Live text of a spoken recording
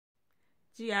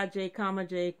GIJ, comma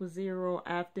J equals 0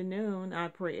 afternoon. I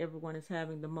pray everyone is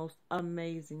having the most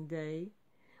amazing day.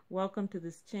 Welcome to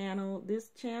this channel. This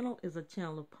channel is a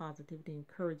channel of positivity,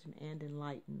 encouragement, and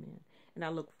enlightenment. And I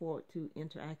look forward to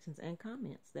interactions and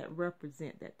comments that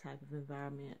represent that type of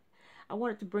environment. I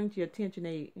wanted to bring to your attention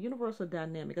a universal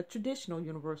dynamic, a traditional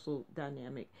universal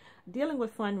dynamic, dealing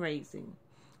with fundraising.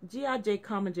 GIJ,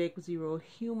 comma J equals 0,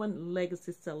 Human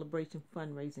Legacy Celebration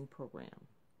Fundraising Program.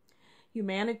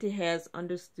 Humanity has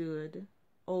understood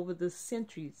over the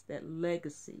centuries that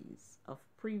legacies of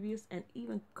previous and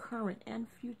even current and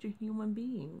future human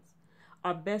beings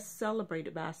are best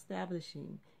celebrated by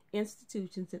establishing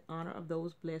institutions in honor of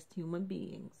those blessed human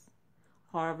beings.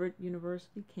 Harvard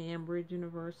University, Cambridge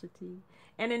University,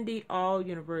 and indeed all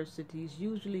universities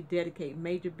usually dedicate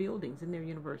major buildings in their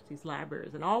universities,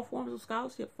 libraries, and all forms of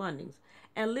scholarship fundings,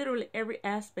 and literally every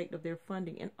aspect of their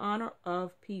funding in honor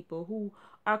of people who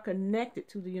are connected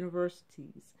to the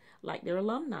universities, like their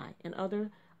alumni and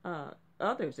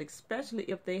others, especially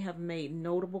if they have made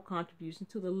notable contributions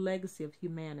to the legacy of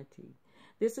humanity.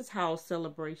 This is how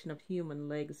celebration of human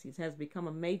legacies has become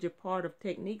a major part of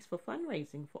techniques for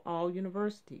fundraising for all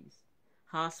universities,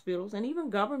 hospitals, and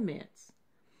even governments,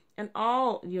 and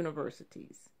all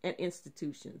universities and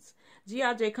institutions.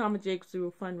 GIJ,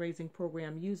 J0 fundraising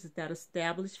program uses that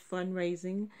established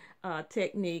fundraising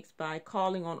techniques by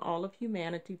calling on all of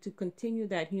humanity to continue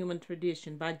that human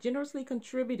tradition by generously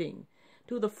contributing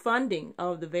to the funding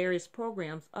of the various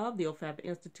programs of the OFAPPIT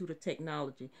Institute of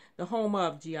Technology, the home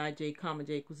of GIJ,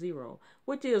 J0,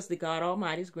 which is the God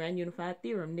Almighty's Grand Unified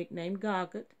Theorem, nicknamed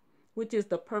GAGUT, which is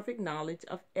the perfect knowledge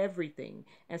of everything.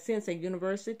 And since a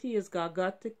university is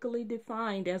gagutically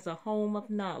defined as a home of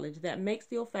knowledge, that makes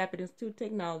the OFAPPIT Institute of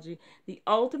Technology the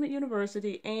ultimate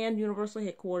university and universal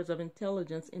headquarters of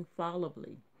intelligence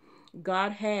infallibly.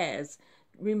 God has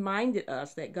reminded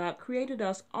us that God created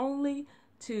us only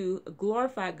to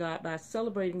glorify God by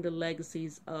celebrating the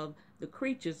legacies of the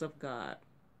creatures of God.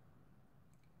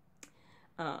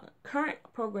 Current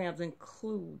programs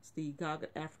includes the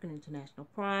GAGUT African International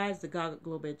Prize, the GAGUT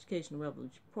Global Education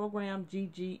Revolution Program,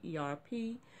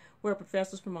 GGERP, where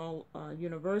professors from all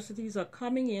universities are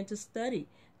coming in to study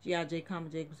GIJ,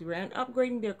 J0 and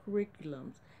upgrading their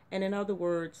curriculums. And in other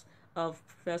words, of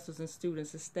professors and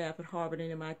students and staff at Harvard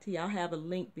and MIT. I'll have a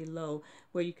link below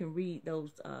where you can read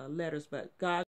those letters, but God